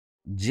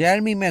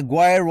Jeremy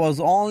Maguire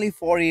was only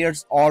 4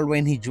 years old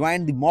when he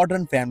joined the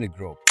Modern Family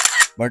group,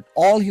 but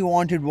all he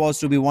wanted was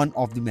to be one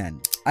of the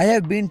men. I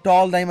have been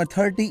told I'm a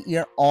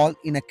 30-year-old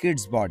in a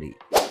kid's body.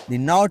 The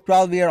now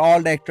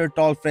 12-year-old actor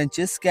told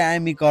Francesca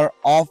Amica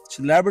of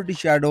Celebrity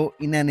Shadow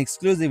in an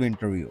exclusive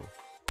interview.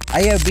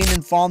 I have been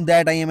informed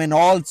that I am an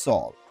old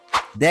soul.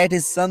 That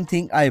is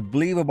something I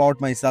believe about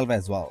myself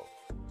as well.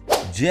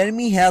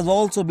 Jeremy has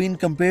also been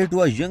compared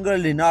to a younger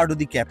Leonardo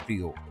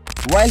DiCaprio.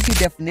 While he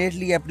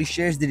definitely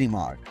appreciates the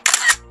remark,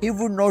 he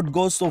would not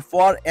go so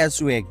far as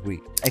to agree.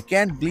 I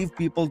can't believe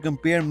people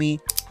compare me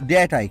to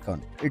that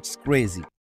icon. It's crazy.